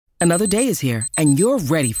Another day is here, and you're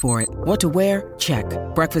ready for it. What to wear? Check.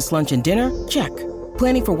 Breakfast, lunch, and dinner? Check.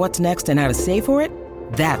 Planning for what's next and how to save for it?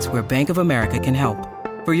 That's where Bank of America can help.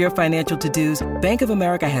 For your financial to-dos, Bank of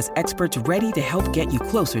America has experts ready to help get you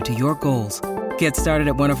closer to your goals. Get started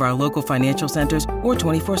at one of our local financial centers or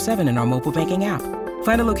 24/7 in our mobile banking app.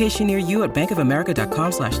 Find a location near you at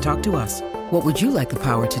bankofamerica.com/talktous. What would you like the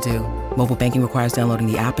power to do? Mobile banking requires downloading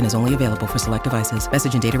the app and is only available for select devices.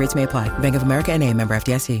 Message and data rates may apply. Bank of America N.A., member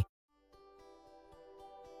FDIC.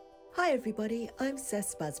 Hi everybody, I'm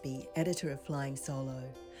Cess Busby, editor of Flying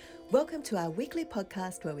Solo. Welcome to our weekly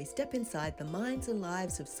podcast where we step inside the minds and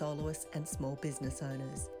lives of soloists and small business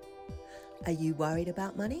owners. Are you worried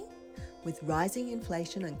about money? With rising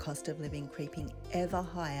inflation and cost of living creeping ever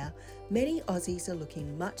higher, many Aussies are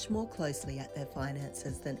looking much more closely at their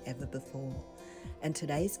finances than ever before. And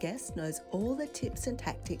today's guest knows all the tips and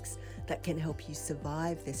tactics that can help you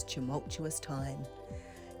survive this tumultuous time.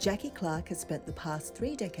 Jacqui Clarke has spent the past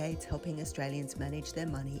 3 decades helping Australians manage their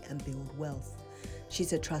money and build wealth.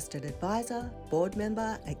 She's a trusted advisor, board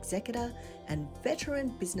member, executor, and veteran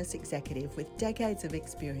business executive with decades of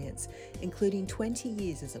experience, including 20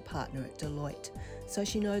 years as a partner at Deloitte. So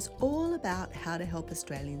she knows all about how to help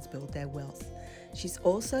Australians build their wealth. She's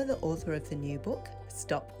also the author of the new book,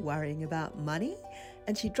 Stop Worrying About Money,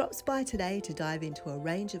 and she drops by today to dive into a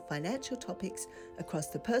range of financial topics across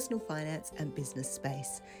the personal finance and business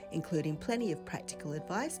space, including plenty of practical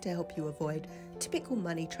advice to help you avoid typical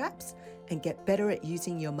money traps and get better at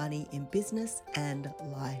using your money in business and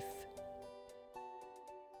life.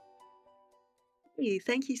 Hey,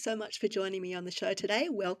 thank you so much for joining me on the show today.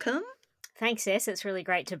 Welcome. Thanks, Cess. It's really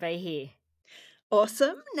great to be here.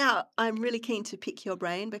 Awesome. Now, I'm really keen to pick your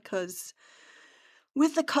brain because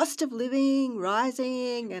with the cost of living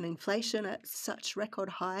rising and inflation at such record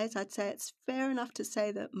highs, I'd say it's fair enough to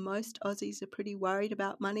say that most Aussies are pretty worried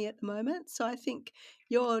about money at the moment. So I think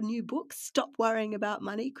your new book, Stop Worrying About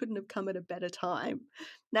Money, couldn't have come at a better time.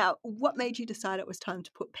 Now, what made you decide it was time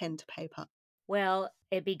to put pen to paper? Well,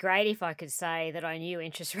 it'd be great if I could say that I knew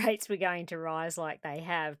interest rates were going to rise like they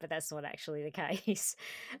have, but that's not actually the case.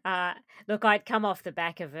 Look, I'd come off the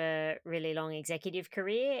back of a really long executive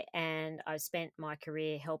career, and I spent my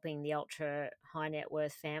career helping the ultra high net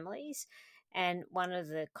worth families. And one of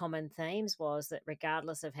the common themes was that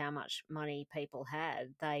regardless of how much money people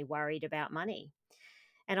had, they worried about money.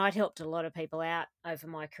 And I'd helped a lot of people out over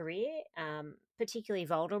my career, particularly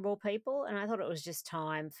vulnerable people. And I thought it was just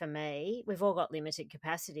time for me. We've all got limited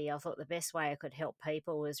capacity. I thought the best way I could help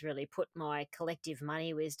people was really put my collective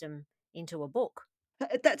money wisdom into a book.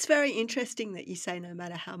 That's very interesting that you say no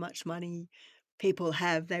matter how much money people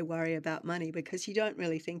have, they worry about money, because you don't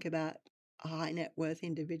really think about high net worth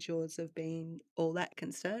individuals of being all that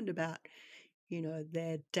concerned about,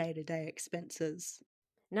 their day-to-day expenses.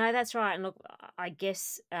 No, that's right. And look, I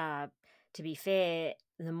guess to be fair,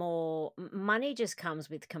 the more money just comes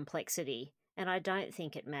with complexity. And I don't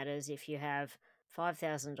think it matters if you have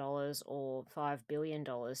 $5,000 or $5 billion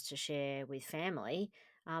to share with family.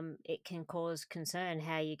 It can cause concern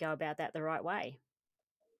how you go about that the right way.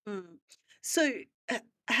 Mm. So,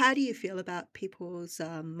 how do you feel about people's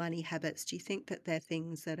money habits? Do you think that they're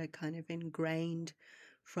things that are kind of ingrained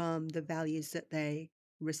from the values that they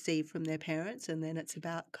receive from their parents, and then it's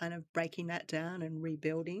about kind of breaking that down and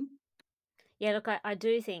rebuilding? Yeah, look, I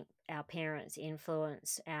do think our parents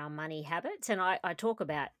influence our money habits, and I talk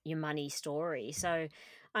about your money story. So,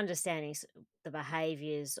 understanding the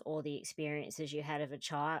behaviors or the experiences you had of a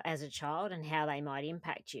child as a child and how they might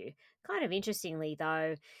impact you. Kind of interestingly,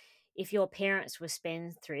 though, if your parents were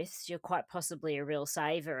spendthrifts, you're quite possibly a real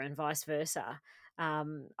saver, and vice versa. I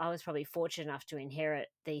was probably fortunate enough to inherit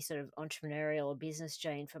the sort of entrepreneurial or business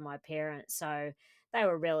gene from my parents. So they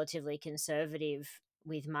were relatively conservative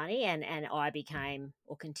with money, and I became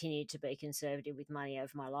or continued to be conservative with money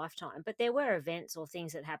over my lifetime. But there were events or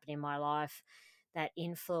things that happened in my life that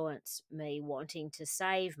influenced me wanting to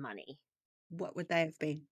save money. What would they have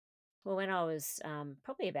been? Well, when I was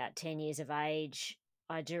probably about 10 years of age,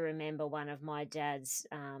 I do remember one of my dad's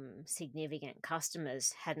significant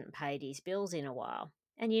customers hadn't paid his bills in a while.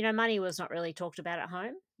 And, money was not really talked about at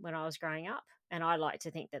home when I was growing up. And I like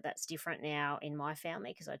to think that that's different now in my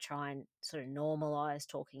family because I try and sort of normalize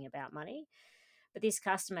talking about money. But this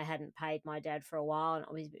customer hadn't paid my dad for a while, and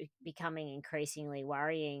it was becoming increasingly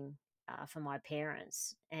worrying for my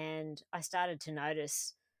parents. And I started to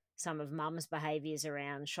notice some of mum's behaviours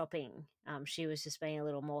around shopping. She was just being a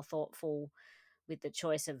little more thoughtful with the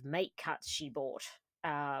choice of meat cuts she bought.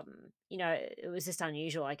 It was just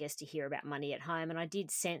unusual, I guess, to hear about money at home. And I did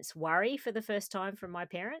sense worry for the first time from my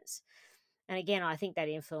parents. And again, I think that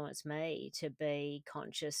influenced me to be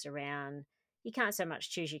conscious around, you can't so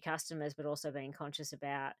much choose your customers, but also being conscious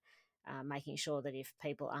about making sure that if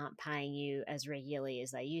people aren't paying you as regularly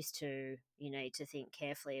as they used to, you need to think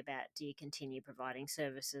carefully about, do you continue providing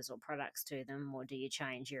services or products to them, or do you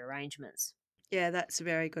change your arrangements? Yeah, that's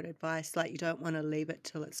very good advice. Like, you don't want to leave it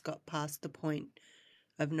till it's got past the point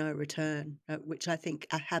of no return, which I think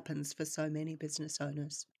happens for so many business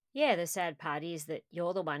owners. Yeah, the sad part is that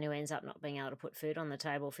you're the one who ends up not being able to put food on the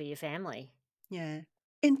table for your family. Yeah.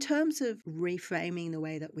 In terms of reframing the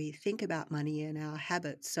way that we think about money and our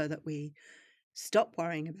habits so that we stop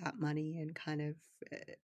worrying about money and kind of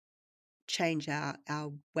change our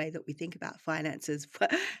way that we think about finances.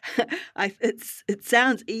 It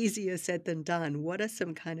sounds easier said than done. What are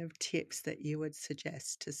some kind of tips that you would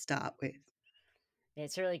suggest to start with? Yeah,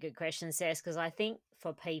 it's a really good question, Sess, because I think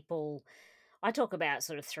for people, I talk about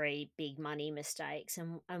sort of three big money mistakes,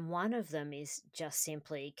 and one of them is just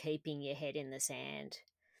simply keeping your head in the sand.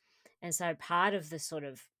 And so part of the sort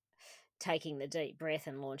of taking the deep breath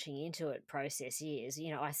and launching into it process is,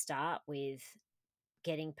 I start with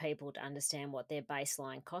getting people to understand what their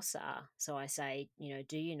baseline costs are. So I say,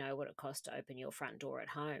 do you know what it costs to open your front door at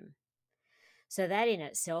home? So that in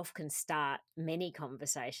itself can start many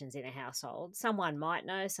conversations in a household. Someone might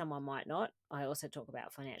know, someone might not. I also talk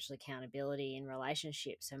about financial accountability in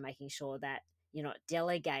relationships, so making sure that you're not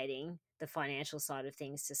delegating the financial side of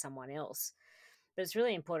things to someone else. But it's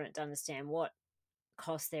really important to understand what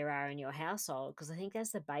costs there are in your household, because I think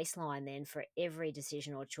that's the baseline then for every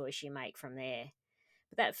decision or choice you make from there.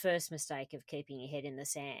 But that first mistake of keeping your head in the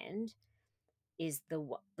sand is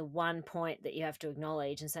the one point that you have to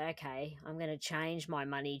acknowledge and say, okay, I'm going to change my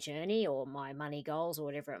money journey or my money goals or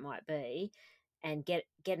whatever it might be, and get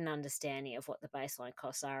an understanding of what the baseline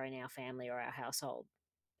costs are in our family or our household.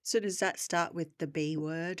 So does that start with the B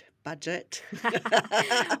word, budget?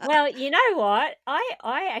 Well, you know what?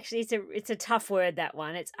 I actually, it's a tough word, that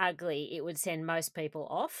one. It's ugly. It would send most people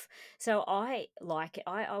off. So I like it.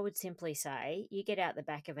 I would simply say, you get out the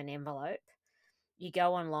back of an envelope, you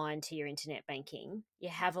go online to your internet banking, you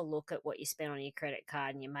have a look at what you spent on your credit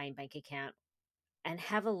card and your main bank account, and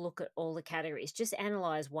have a look at all the categories. Just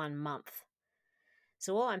analyze 1 month.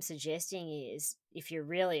 So all I'm suggesting is, if you're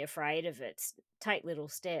really afraid of it, take little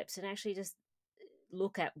steps and actually just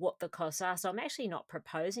look at what the costs are. So I'm actually not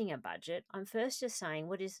proposing a budget. I'm first just saying,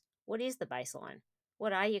 what is the baseline?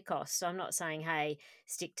 What are your costs? So I'm not saying, hey,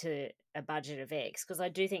 stick to a budget of X, because I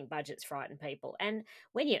do think budgets frighten people. And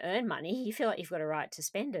when you earn money, you feel like you've got a right to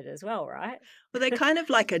spend it as well, right? Well, they're kind of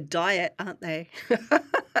like a diet, aren't they?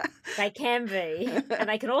 They can be, and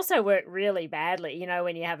they can also work really badly,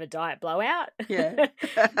 when you have a diet blowout. Yeah.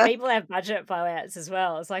 People have budget blowouts as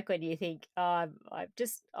well. It's like when you think, oh,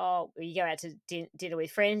 you go out to dinner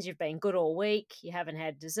with friends, you've been good all week, you haven't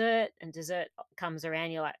had dessert, and dessert comes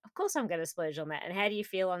around, you're like, of course I'm going to splurge on that. And how do you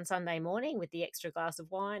feel on Sunday morning with the extra glass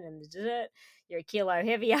of wine and the dessert? You're a kilo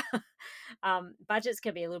heavier. Budgets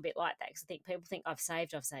can be a little bit like that, because I think people think, I've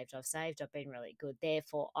saved, I've saved, I've saved, I've been really good,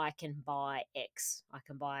 therefore I can buy X. I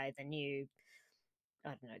can buy the new, I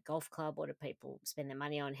don't know, golf club. What do people spend their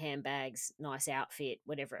money on? Handbags, nice outfit,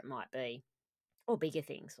 whatever it might be, or bigger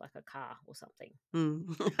things like a car or something.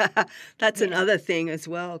 That's Yeah. another thing as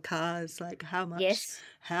well, cars, like Yes.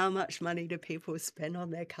 how much money do people spend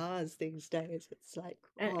on their cars these days? It's like,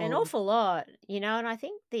 An oh, awful lot, and I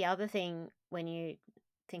think the other thing, when you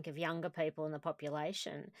think of younger people in the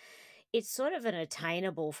population, it's sort of an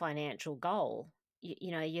attainable financial goal.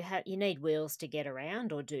 You need wheels to get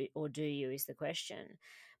around, or do you, is the question.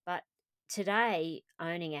 But today,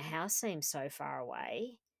 owning a house seems so far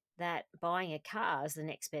away that buying a car is the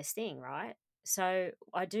next best thing, right? So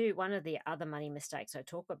I do, one of the other money mistakes I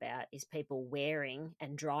talk about is people wearing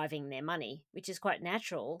and driving their money, which is quite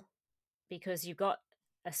natural, because you've got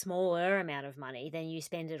a smaller amount of money, then you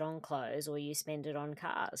spend it on clothes or you spend it on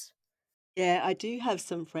cars. yeah, I do have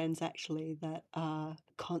some friends actually that are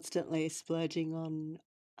constantly splurging on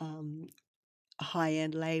um,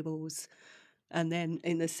 high-end labels and then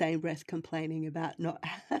in the same breath complaining about not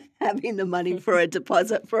having the money for a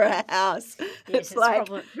deposit for a house. Yes, It's it's like,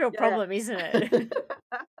 real yeah. problem, isn't it?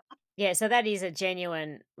 Yeah, so that is a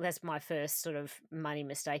genuine, that's my first sort of money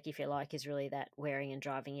mistake, if you like, is really that wearing and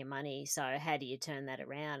driving your money. So how do you turn that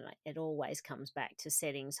around? Like, it always comes back to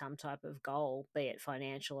setting some type of goal, be it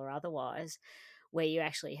financial or otherwise, where you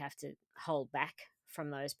actually have to hold back from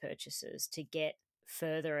those purchases to get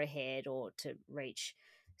further ahead, or to reach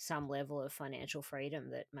some level of financial freedom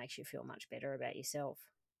that makes you feel much better about yourself.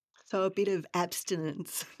 So a bit of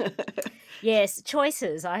abstinence. Yes,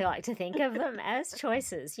 choices. I like to think of them as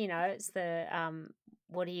choices. It's the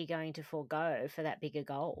what are you going to forego for that bigger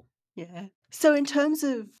goal? Yeah. So in terms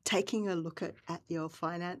of taking a look at your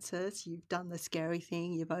finances, you've done the scary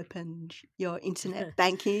thing, you've opened your internet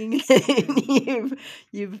banking, and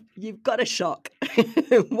Mm. you've got a shock.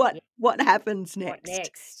 What happens What next?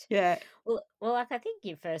 next? Yeah. Well, like, I think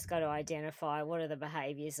you first got to identify what are the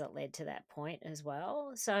behaviors that led to that point as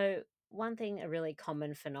well. So, one thing, a really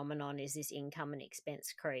common phenomenon is this income and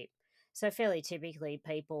expense creep. So, fairly typically,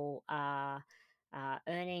 people are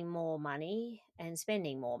earning more money and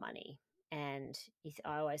spending more money. And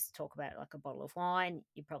I always talk about like a bottle of wine.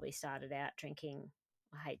 You probably started out drinking,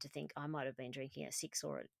 I hate to think, I might have been drinking a $6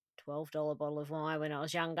 or a $12 bottle of wine when I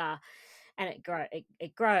was younger, and it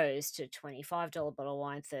grows to $25 bottle of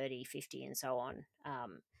wine, 30, 50, and so on.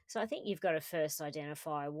 So I think you've got to first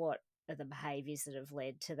identify what are the behaviors that have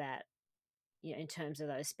led to that, in terms of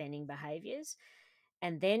those spending behaviors,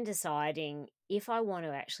 and then deciding, if I want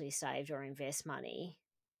to actually save or invest money,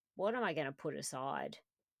 what am I going to put aside?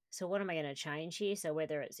 So what am I going to change here? So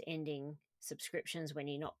whether it's ending subscriptions when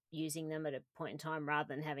you're not using them at a point in time, rather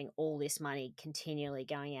than having all this money continually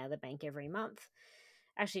going out of the bank every month,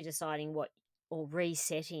 actually deciding what, or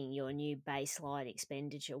resetting your new baseline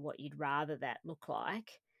expenditure, what you'd rather that look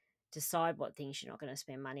like. Decide what things you're not going to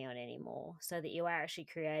spend money on anymore, so that you are actually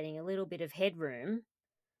creating a little bit of headroom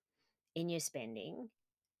in your spending,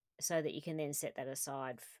 so that you can then set that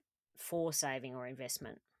aside for saving or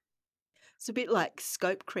investment. It's a bit like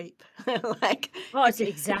scope creep. Like Oh, if it's you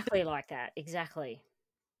exactly like that. Exactly.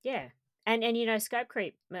 Yeah. And scope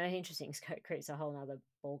creep, interesting, scope creep's a whole other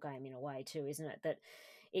ball game in a way too, isn't it? That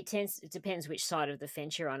it depends which side of the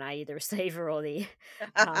fence you're on. Are you the receiver or the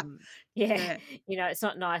um yeah, Yeah. it's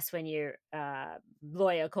not nice when your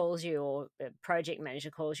lawyer calls you, or the project manager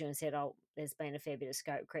calls you and said, "Oh, there's been a fair bit of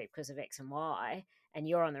scope creep because of X and Y," and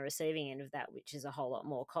you're on the receiving end of that, which is a whole lot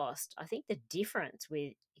more cost. I think the difference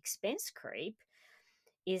with expense creep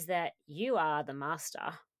is that you are the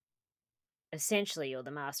master. Essentially, you're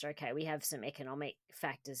the master. Okay, we have some economic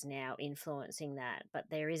factors now influencing that, but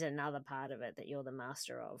there is another part of it that you're the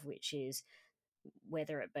master of, which is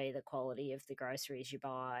whether it be the quality of the groceries you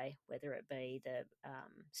buy, whether it be the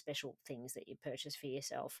special things that you purchase for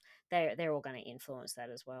yourself. They're all going to influence that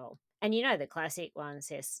as well. And the classic one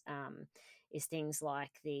says is things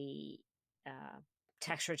like the uh,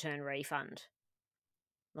 tax return refund.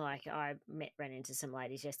 Like, ran into some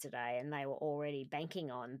ladies yesterday, and they were already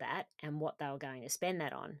banking on that and what they were going to spend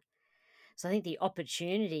that on. So I think the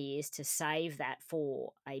opportunity is to save that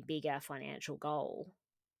for a bigger financial goal,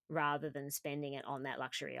 rather than spending it on that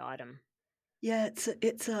luxury item. Yeah,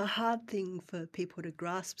 it's a hard thing for people to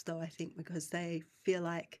grasp though, I think, because they feel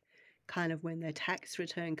like kind of when their tax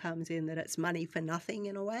return comes in that it's money for nothing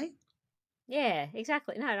in a way. Yeah,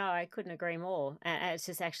 exactly. No, I couldn't agree more. And it's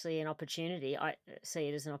just actually an opportunity. I see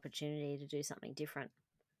it as an opportunity to do something different.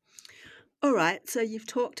 All right, so you've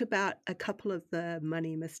talked about a couple of the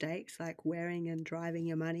money mistakes, like wearing and driving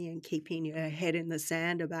your money and keeping your head in the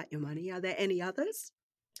sand about your money. Are there any others?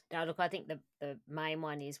 Now, look, I think the main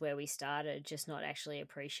one is where we started, just not actually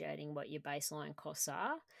appreciating what your baseline costs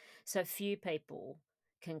are. So few people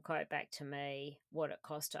can quote back to me what it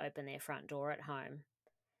costs to open their front door at home.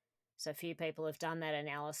 So few people have done that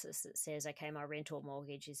analysis that says, okay, my rental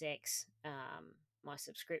mortgage is X, my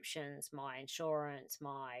subscriptions, my insurance,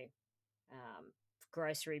 my um,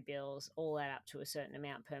 grocery bills, all add up to a certain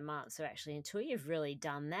amount per month. So actually, until you've really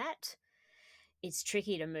done that, it's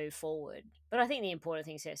tricky to move forward. But I think the important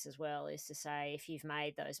thing, Seth, as well, is to say, if you've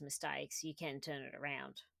made those mistakes, you can turn it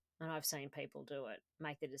around. And I've seen people do it,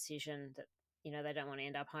 make the decision that, they don't want to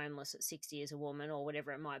end up homeless at 60 as a woman or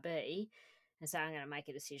whatever it might be. And so I'm going to make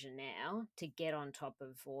a decision now to get on top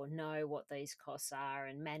of, or know what these costs are,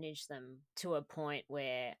 and manage them to a point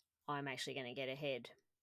where I'm actually going to get ahead.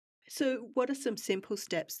 So, what are some simple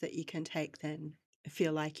steps that you can take then?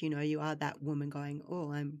 Feel like, you are that woman going,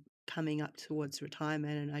 oh, I'm coming up towards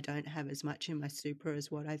retirement and I don't have as much in my super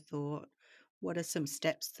as what I thought. What are some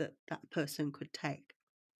steps that that person could take?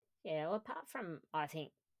 Yeah, well, apart from, I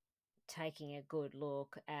think, taking a good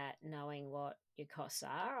look at knowing what your costs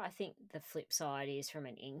are, I think the flip side is from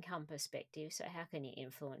an income perspective. So, how can you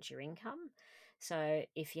influence your income? So,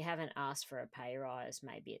 if you haven't asked for a pay rise,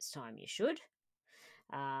 maybe it's time you should.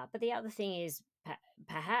 But the other thing is,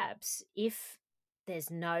 perhaps if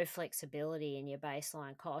there's no flexibility in your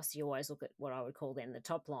baseline costs, you always look at what I would call then the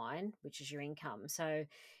top line, which is your income. So,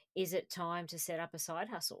 is it time to set up a side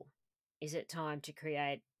hustle? Is it time to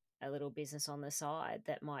create a little business on the side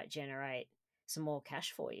that might generate some more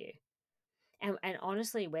cash for you? And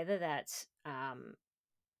honestly, whether that's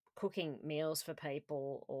cooking meals for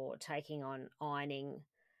people, or taking on ironing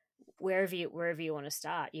wherever you want to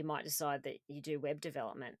start. You might decide that you do web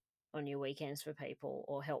development on your weekends for people,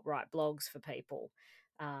 or help write blogs for people.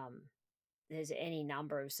 Um, there's any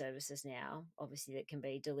number of services now, obviously, that can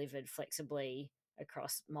be delivered flexibly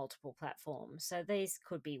across multiple platforms. So these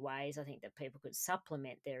could be ways, I think, that people could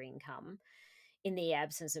supplement their income in the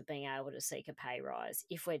absence of being able to seek a pay rise.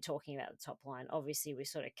 If we're talking about the top line, obviously we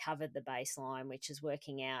sort of covered the baseline, which is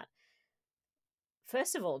working out,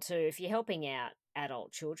 first of all, too, if you're helping out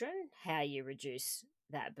adult children, how you reduce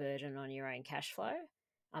that burden on your own cash flow.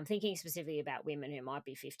 I'm thinking specifically about women who might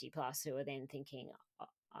be 50 plus, who are then thinking,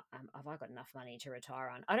 have I got enough money to retire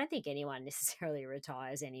on? I don't think anyone necessarily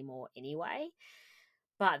retires anymore anyway.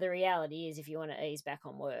 But the reality is, if you want to ease back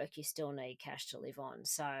on work, you still need cash to live on.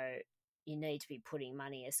 So you need to be putting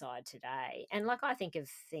money aside today. And like, I think of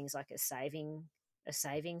things like a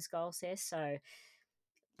savings goal, Seth. So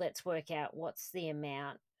let's work out what's the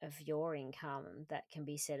amount of your income that can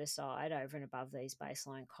be set aside over and above these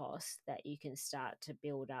baseline costs that you can start to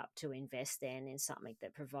build up to invest then in something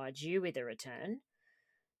that provides you with a return.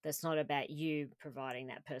 That's not about you providing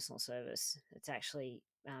that personal service. It's actually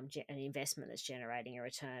an investment that's generating a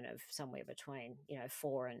return of somewhere between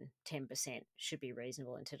 4 and 10% should be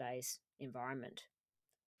reasonable in today's environment.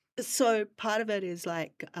 So part of it is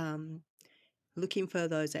like looking for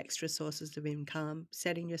those extra sources of income,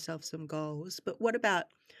 setting yourself some goals. But what about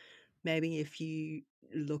maybe if you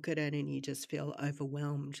look at it and you just feel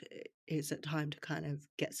overwhelmed? Is it time to kind of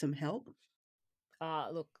get some help?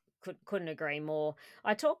 Look, couldn't agree more.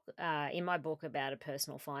 I talk in my book about a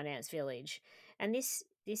personal finance village, and this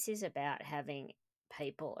is about having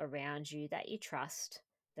people around you that you trust,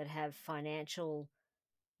 that have financial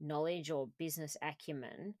knowledge or business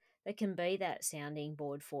acumen, that can be that sounding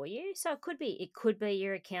board for you. So it could be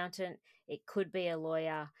your accountant, it could be a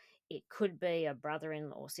lawyer, it could be a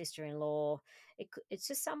brother-in-law or sister-in-law. It's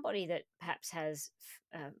just somebody that perhaps has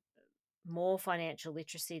more financial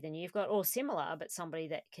literacy than you've got, or similar, but somebody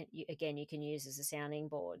that again, you can use as a sounding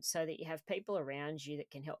board, so that you have people around you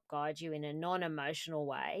that can help guide you in a non-emotional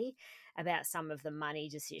way about some of the money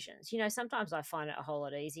decisions. Sometimes I find it a whole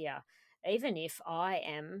lot easier, even if I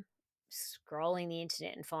am scrolling the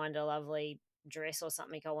internet and find a lovely dress or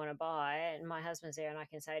something I want to buy, and my husband's there, and I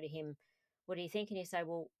can say to him, what do you think? And you say,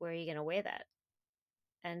 well, where are you going to wear that?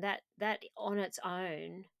 And that on its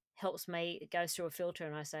own helps me. It goes through a filter,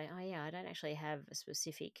 and I say, oh yeah, I don't actually have a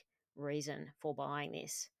specific reason for buying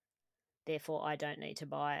this, therefore I don't need to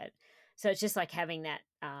buy it. So it's just like having that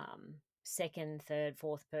second, third,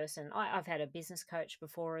 fourth person. I've had a business coach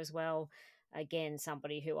before as well, again,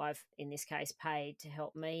 somebody who I've in this case paid to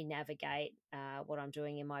help me navigate what I'm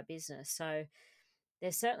doing in my business. So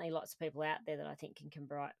there's certainly lots of people out there that I think can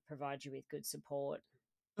provide you with good support.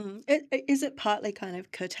 Is it partly kind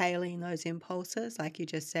of curtailing those impulses? Like you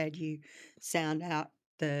just said, you sound out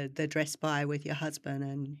the dress buy with your husband,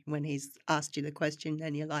 and when he's asked you the question,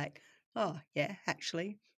 then you're like, "Oh, yeah,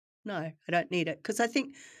 actually, no, I don't need it." Because I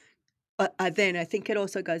think, I think it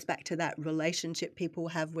also goes back to that relationship people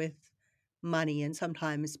have with money, and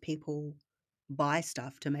sometimes people buy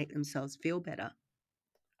stuff to make themselves feel better.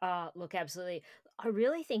 Look, absolutely. I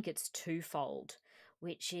really think it's twofold,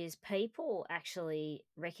 which is people actually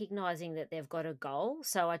recognizing that they've got a goal.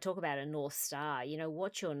 So I talk about a North Star.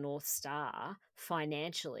 What's your North Star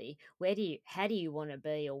financially? How do you want to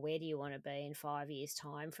be, or where do you want to be in 5 years'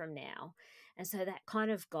 time from now? And so that kind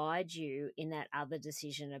of guides you in that other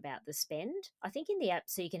decision about the spend. I think in the app,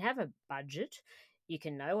 so you can have a budget, you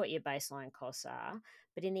can know what your baseline costs are,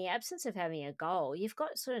 but in the absence of having a goal, you've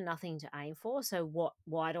got sort of nothing to aim for. So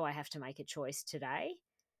why do I have to make a choice today?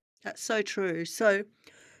 That's so true. So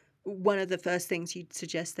one of the first things you'd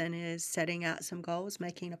suggest then is setting out some goals,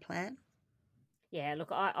 making a plan? Yeah, look,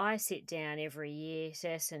 I sit down every year,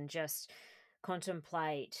 Sess, and just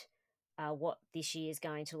contemplate what this year is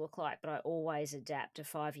going to look like. But I always adapt a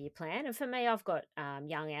 5 year plan. And for me, I've got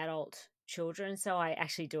young adult children. So I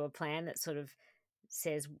actually do a plan that sort of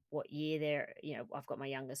says what year I've got my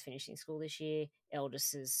youngest finishing school this year,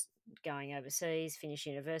 eldest is going overseas, finish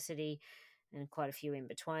university, and quite a few in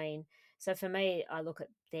between. So for me, I look at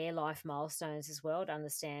their life milestones as well to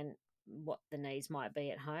understand what the needs might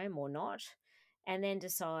be at home or not, and then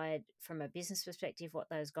decide from a business perspective what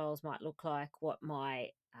those goals might look like, what my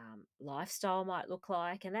lifestyle might look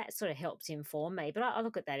like, and that sort of helps inform me. But I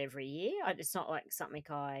look at that every year. It's not like something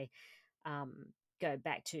I um, go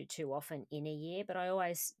back to too often in a year, but I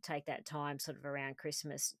always take that time sort of around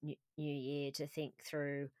Christmas, New Year, to think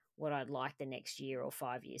through what I'd like the next year or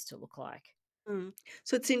 5 years to look like. Mm.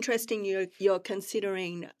 So it's interesting you're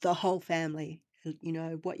considering the whole family,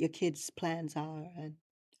 what your kids' plans are and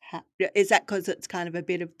Is that because it's kind of a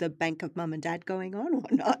bit of the bank of mum and dad going on or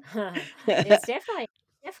not? It's definitely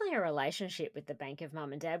a relationship with the bank of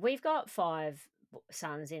mum and dad. We've got 5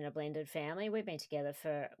 sons in a blended family. We've been together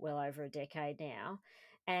for well over a decade now,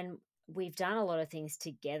 and we've done a lot of things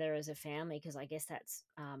together as a family because I guess that's,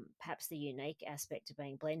 perhaps the unique aspect of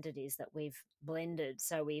being blended is that we've blended,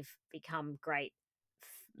 so we've become great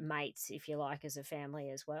mates, if you like, as a family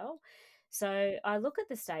as well. So I look at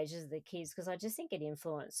the stages of the kids because I just think it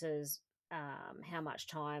influences how much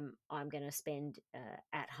time I'm going to spend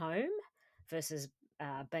at home versus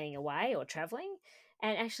being away or traveling.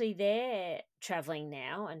 And actually, they're traveling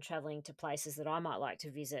now and traveling to places that I might like to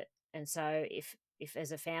visit. And so, if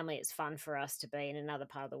as a family it's fun for us to be in another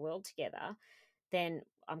part of the world together, then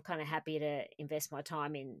I'm kind of happy to invest my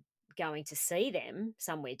time in going to see them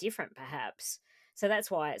somewhere different, perhaps. So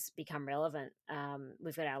that's why it's become relevant.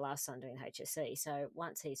 We've got our last son doing HSC. So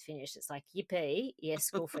once he's finished, it's like, yippee. Yes,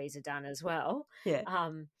 school fees are done as well. Yeah,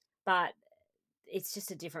 But it's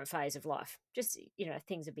just a different phase of life. Just,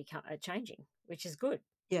 things are changing, which is good.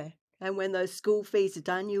 yeah. And when those school fees are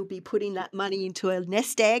done, you'll be putting that money into a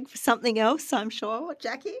nest egg for something else, I'm sure,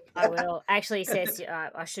 Jacqui? I will. Actually, Cess,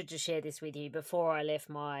 I should just share this with you. Before I left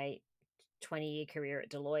my 20-year career at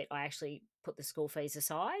Deloitte, I actually put the school fees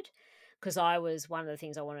aside because I was one of the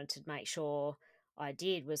things I wanted to make sure I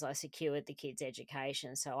did was I secured the kids'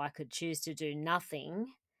 education so I could choose to do nothing.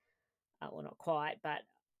 Well, not quite, but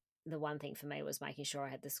the one thing for me was making sure I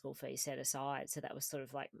had the school fees set aside. So that was sort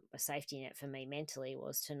of like a safety net for me mentally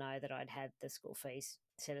was to know that I'd had the school fees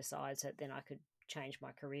set aside so that then I could change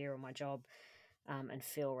my career or my job and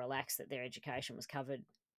feel relaxed that their education was covered.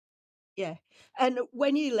 Yeah. And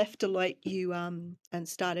when you left Deloitte, you and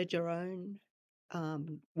started your own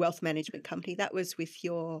wealth management company. That was with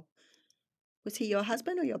was he your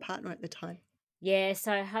husband or your partner at the time? Yeah,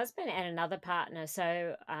 so husband and another partner.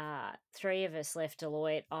 So 3 of us left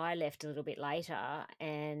Deloitte. I left a little bit later,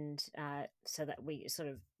 and so that we sort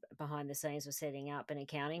of behind the scenes were setting up an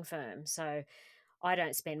accounting firm. So I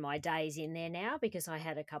don't spend my days in there now because I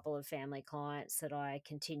had a couple of family clients that I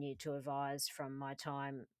continued to advise from my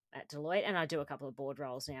time at Deloitte, and I do a couple of board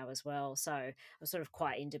roles now as well. So I'm sort of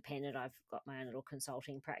quite independent. I've got my own little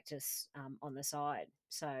consulting practice on the side.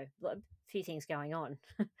 So a few things going on.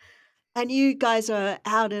 And you guys are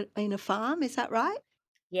out in a farm, is that right?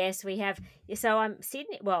 Yes, we have. Yeah, so I'm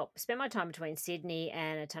Sydney. Well, spend my time between Sydney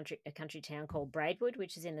and a country town called Braidwood,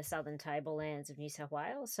 which is in the southern tablelands of New South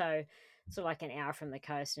Wales. So, sort of like an hour from the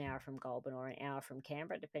coast, an hour from Goulburn, or an hour from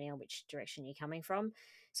Canberra, depending on which direction you're coming from.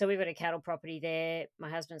 So we've got a cattle property there. My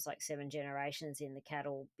husband's like 7 generations in the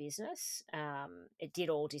cattle business. It did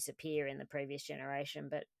all disappear in the previous generation,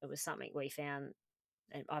 but it was something we found.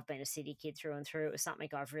 And I've been a city kid through and through. It was something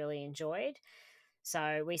I've really enjoyed.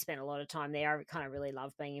 So we spent a lot of time there. I kind of really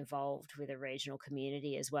love being involved with a regional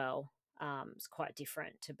community as well. It's quite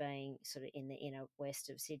different to being sort of in the inner west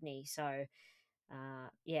of Sydney. So,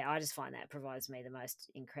 yeah, I just find that provides me the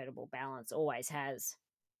most incredible balance, always has.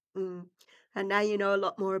 Mm. And now you know a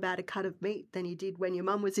lot more about a cut of meat than you did when your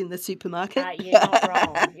mum was in the supermarket. You're not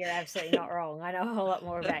wrong. You're absolutely not wrong. I know a whole lot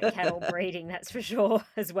more about cattle breeding, that's for sure,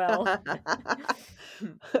 as well.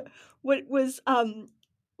 What was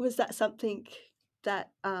that something that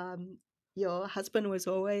your husband was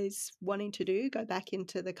always wanting to do, go back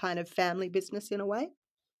into the kind of family business in a way?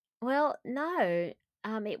 Well, no,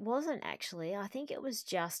 it wasn't actually. I think it was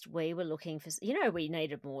just we were looking for, we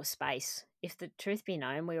needed more space. If the truth be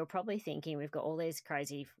known, we were probably thinking we've got all these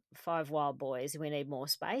crazy 5 wild boys, we need more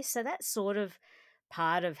space. So that's sort of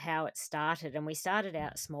part of how it started. And we started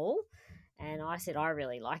out small, and I said, I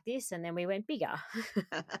really like this. And then we went bigger.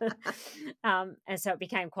 And so it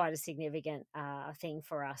became quite a significant thing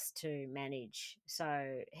for us to manage.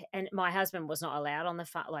 So, and my husband was not allowed on the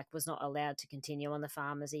farm, like, was not allowed to continue on the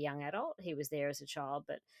farm as a young adult. He was there as a child,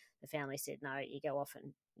 but the family said, no, you go off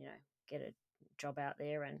and, get a job out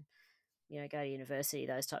there and, go to university,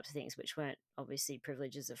 those types of things, which weren't obviously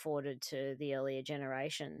privileges afforded to the earlier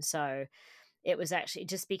generation. So, it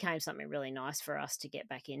just became something really nice for us to get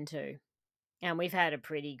back into. And we've had a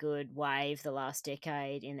pretty good wave the last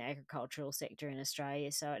decade in the agricultural sector in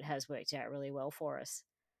Australia, so it has worked out really well for us.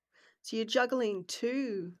 So you're juggling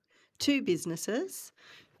two businesses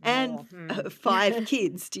and More. 5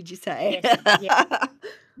 kids, did you say? Yes. Yeah.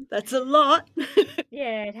 That's a lot.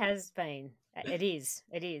 Yeah, it has been. It is.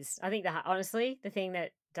 It is. I think honestly, the thing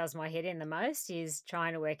that does my head in the most is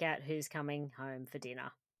trying to work out who's coming home for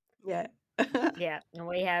dinner. Yeah. Yeah, and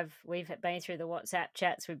we've been through the WhatsApp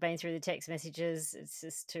chats, we've been through the text messages. It's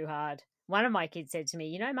just too hard. One of my kids said to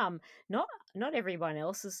me, "Mum, not everyone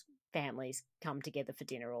else is families come together for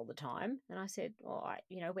dinner all the time. And I said, well,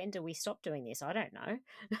 when do we stop doing this? I don't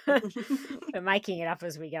know. We're making it up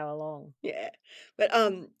as we go along. Yeah. But,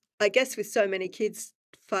 I guess with so many kids,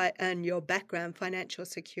 and your background, financial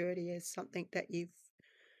security is something that you've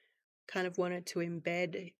kind of wanted to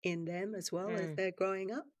embed in them as well as Mm. they're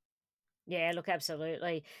growing up? Yeah, look,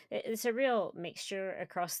 absolutely. It's a real mixture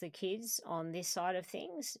across the kids on this side of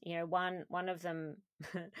things. One of them,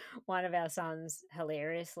 one of our sons,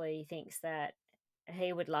 hilariously thinks that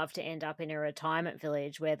he would love to end up in a retirement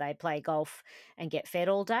village where they play golf and get fed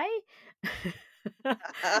all day.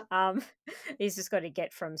 um, he's just got to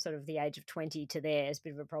get from sort of the age of 20 to there is a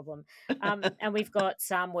bit of a problem. And we've got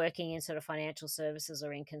some working in sort of financial services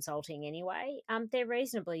or in consulting anyway. They're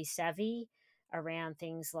reasonably savvy around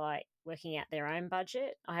things like working out their own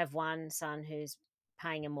budget. I have one son who's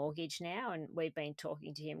paying a mortgage now, and we've been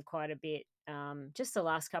talking to him quite a bit just the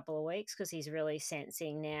last couple of weeks because he's really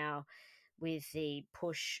sensing now with the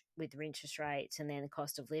push with interest rates and then the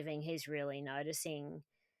cost of living, he's really noticing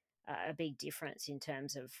a big difference in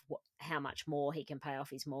terms of how much more he can pay off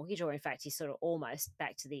his mortgage, or in fact, he's sort of almost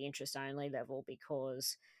back to the interest only level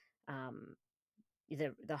because um,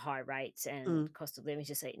 the high rates and Mm, cost of living is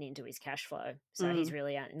just eating into his cash flow. So he's mm,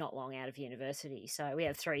 really not long out of university. So we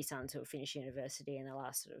have three sons who have finished university in the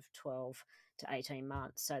last sort of 12 to 18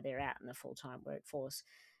 months. So they're out in the full time workforce.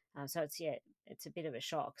 So it's a bit of a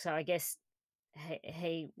shock. So I guess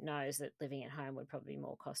he knows that living at home would probably be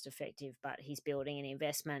more cost effective, but he's building an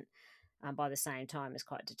investment by the same time is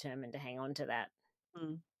quite determined to hang on to that.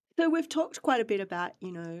 mm. So we've talked quite a bit about,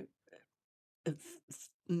 of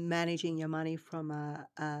managing your money from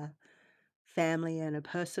a family and a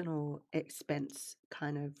personal expense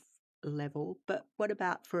kind of level, but what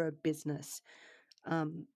about for a business?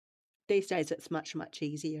 Um, these days, it's much, much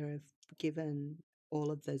easier if given all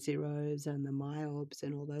of the zeros and the MYOBs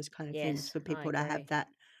and all those kind of things Yes, for I people to have agree. that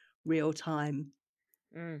real time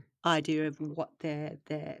Mm, idea of what their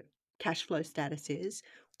cash flow status is.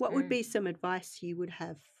 What would mm. be some advice you would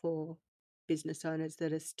have for business owners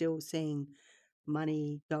that are still seeing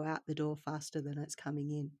money go out the door faster than it's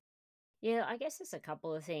coming in? Yeah, I guess there's a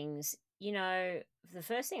couple of things. The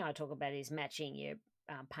first thing I talk about is matching your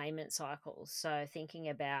payment cycles. So thinking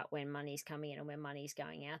about when money's coming in and when money's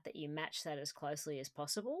going out, that you match that as closely as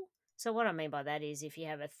possible. So what I mean by that is if you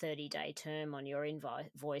have a 30-day term on your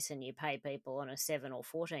invoice and you pay people on a 7 or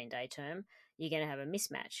 14-day term, you're going to have a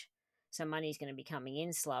mismatch. So money's going to be coming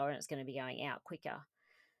in slower and it's going to be going out quicker.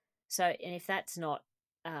 So, and if that's not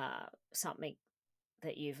something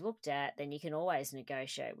that you've looked at, then you can always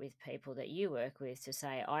negotiate with people that you work with to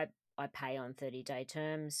say, I pay on 30-day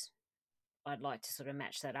terms. I'd like to sort of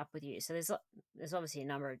match that up with you. So there's obviously a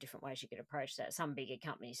number of different ways you could approach that. Some bigger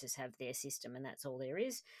companies just have their system and that's all there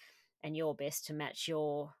is, and you're best to match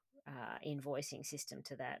your invoicing system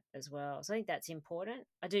to that as well. So I think that's important.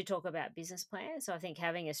 I do talk about business plans. So I think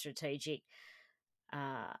having a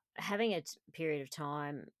period of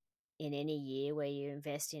time in any year where you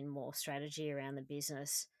invest in more strategy around the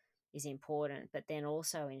business is important, but then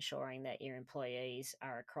also ensuring that your employees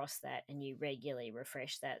are across that and you regularly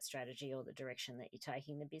refresh that strategy or the direction that you're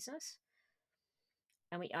taking the business.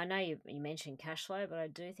 And I know you mentioned cash flow, but I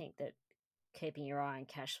do think that keeping your eye on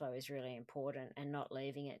cash flow is really important and not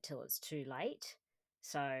leaving it till it's too late.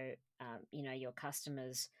 So, your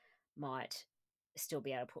customers might still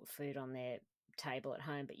be able to put food on their table at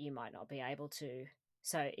home, but you might not be able to.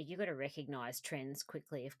 So, you've got to recognize trends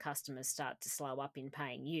quickly if customers start to slow up in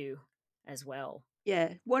paying you as well.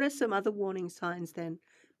 Yeah. What are some other warning signs then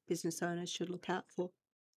business owners should look out for?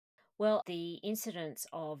 Well, the incidence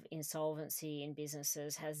of insolvency in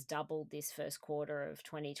businesses has doubled this first quarter of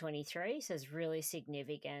 2023. So it's really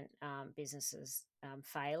significant businesses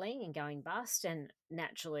failing and going bust. And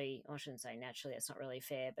naturally, I shouldn't say naturally, that's not really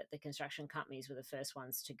fair, but the construction companies were the first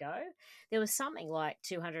ones to go. There was something like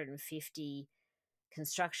 250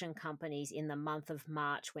 construction companies in the month of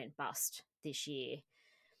March went bust this year.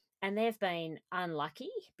 And they've been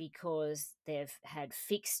unlucky because they've had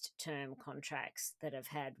fixed term contracts that have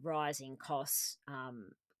had rising costs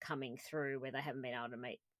coming through where they haven't been able to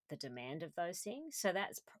meet the demand of those things. So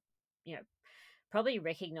that's, you know, probably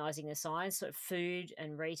recognizing the signs. Sort of food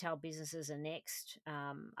and retail businesses are next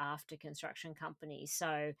after construction companies.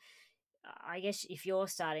 So I guess if you're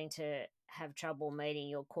starting to have trouble meeting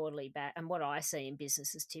your quarterly back, and what I see in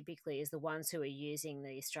businesses typically is the ones who are using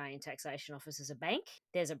the Australian Taxation Office as a bank,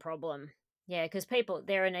 there's a problem. Yeah, because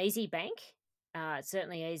they're an easy bank. It's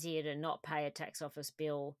certainly easier to not pay a tax office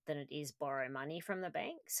bill than it is borrow money from the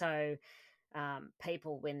bank. So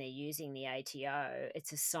people, when they're using the ATO,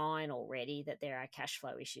 it's a sign already that there are cash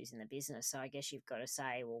flow issues in the business. So I guess you've got to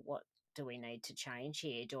say, well, what do we need to change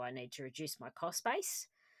here? Do I need to reduce my cost base?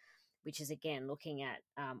 Which is again looking at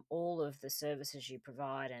all of the services you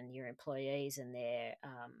provide and your employees and their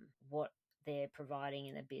what they're providing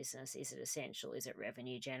in the business. Is it essential? Is it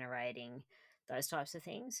revenue generating? Those types of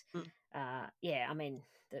things. Mm. Yeah, I mean,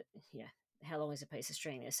 the, you know, how long is a piece of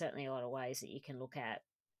string? There's certainly a lot of ways that you can look at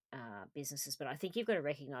businesses, but I think you've got to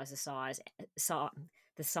recognise the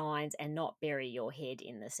signs, and not bury your head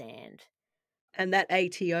in the sand. And that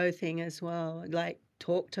ATO thing as well, like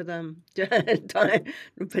talk to them. Don't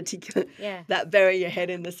particular Yeah. that bury your head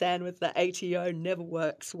in the sand with the ATO never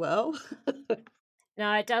works well.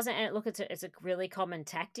 No, it doesn't. And look, it's a really common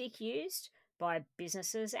tactic used by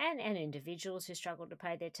businesses and individuals who struggle to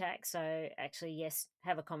pay their tax. So actually, yes,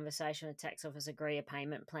 have a conversation with tax office, agree a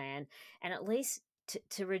payment plan, and at least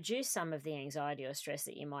to reduce some of the anxiety or stress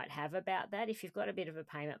that you might have about that. If you've got a bit of a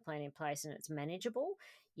payment plan in place and it's manageable,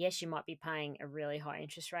 yes, you might be paying a really high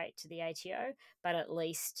interest rate to the ATO, but at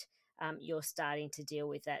least you're starting to deal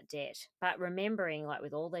with that debt. But remembering, like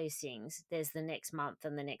with all these things, there's the next month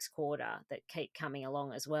and the next quarter that keep coming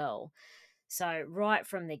along as well. So, right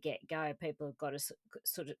from the get go, people have got to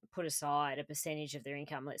sort of put aside a percentage of their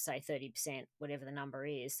income, let's say 30%, whatever the number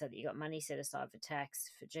is, so that you've got money set aside for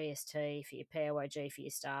tax, for GST, for your PAYG, for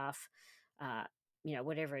your staff. Uh,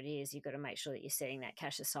 whatever it is, you've got to make sure that you're setting that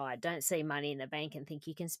cash aside. Don't see money in the bank and think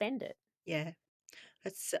you can spend it. Yeah.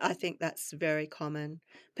 I think that's very common,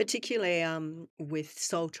 particularly with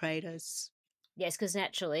sole traders. Yes, because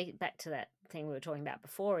naturally, back to that thing we were talking about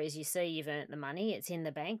before, is you see you've earned the money, it's in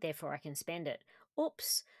the bank, therefore I can spend it.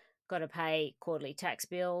 Oops, got to pay quarterly tax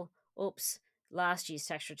bill. Oops, last year's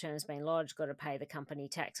tax return's been lodged, got to pay the company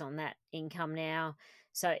tax on that income now.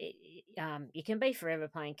 So you can be forever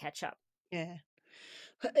playing catch up. Yeah.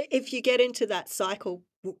 If you get into that cycle,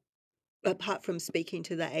 apart from speaking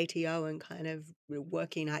to the ATO and kind of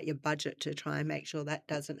working out your budget to try and make sure that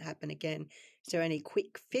doesn't happen again, is there any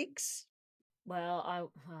quick fix?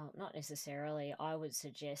 Well, not necessarily. I would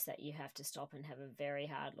suggest that you have to stop and have a very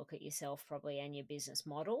hard look at yourself, probably, and your business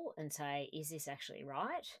model, and say, is this actually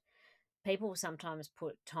right? People sometimes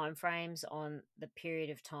put timeframes on the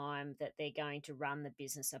period of time that they're going to run the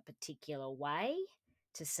business a particular way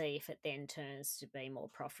to see if it then turns to be more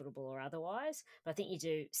profitable or otherwise. But I think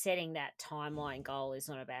setting that timeline goal is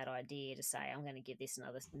not a bad idea, to say, I'm going to give this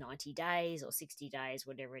another 90 days or 60 days,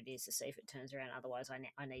 whatever it is, to see if it turns around. Otherwise,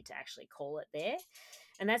 I need to actually call it there.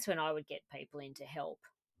 And that's when I would get people in to help.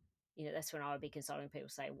 That's when I would be consulting people,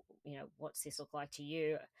 say, what's this look like to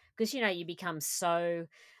you? Because, you become so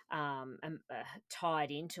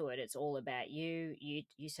tied into it. It's all about you.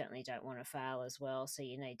 You certainly don't want to fail as well. So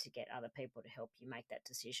you need to get other people to help you make that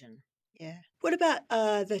decision. Yeah. What about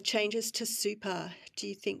the changes to super? Do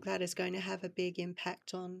you think that is going to have a big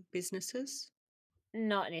impact on businesses?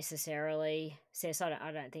 Not necessarily, Cess.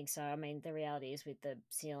 I don't think so. I mean, the reality is, with the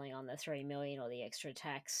ceiling on the 3 million or the extra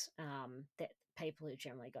tax, that people who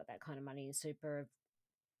generally got that kind of money in super have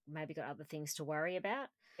maybe got other things to worry about.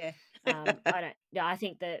 Yeah. I don't. Yeah, I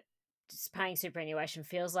think that just paying superannuation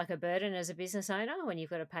feels like a burden as a business owner when you've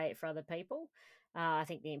got to pay it for other people. I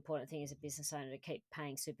think the important thing as a business owner to keep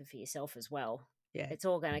paying super for yourself as well. Yeah. It's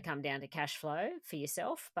all going to come down to cash flow for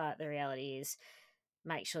yourself, but the reality is,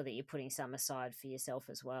 make sure that you're putting some aside for yourself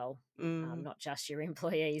as well, Mm, not just your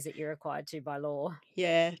employees that you're required to by law.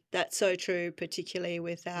 yeah, that's so true, particularly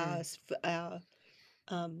with Mm. our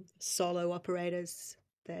solo operators.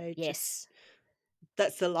 They just Yes.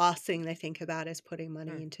 that's the last thing they think about is putting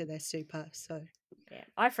money Mm. into their super. So Yeah,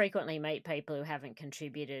 I frequently meet people who haven't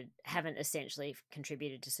essentially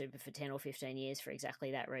contributed to super for 10 or 15 years for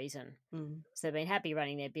exactly that reason. mm, So they've been happy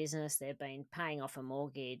running their business, they've been paying off a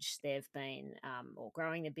mortgage, they've been or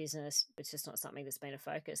growing the business. It's just not something that's been a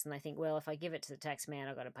focus. And they think, well, if I give it to the tax man,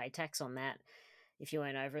 I've got to pay tax on that. If you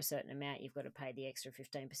earn over a certain amount, you've got to pay the extra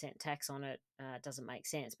 15% tax on it. It doesn't make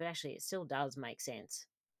sense. But actually, it still does make sense.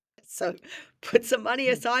 so put some money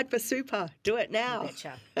Mm. aside for super. Do it You now.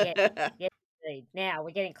 betcha. Yeah. Yeah. Indeed. Now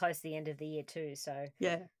we're getting close to the end of the year too. So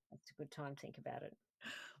Yeah. that's a good time to think about it.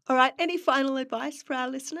 All right. Any final advice for our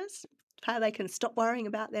listeners? How they can stop worrying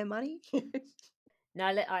about their money? No,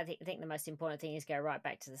 I think the most important thing is go right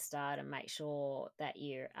back to the start and make sure that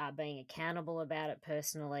you are being accountable about it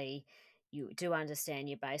personally. You do understand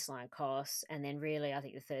your baseline costs. And then, really, I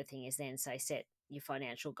think the third thing is then say set your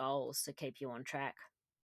financial goals to keep you on track.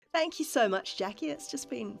 Thank you so much, Jacqui. It's just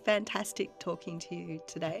been fantastic talking to you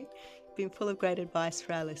today. You've been full of great advice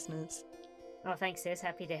for our listeners. Oh, thanks, Sis.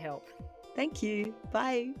 Happy to help. Thank you.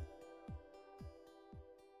 Bye.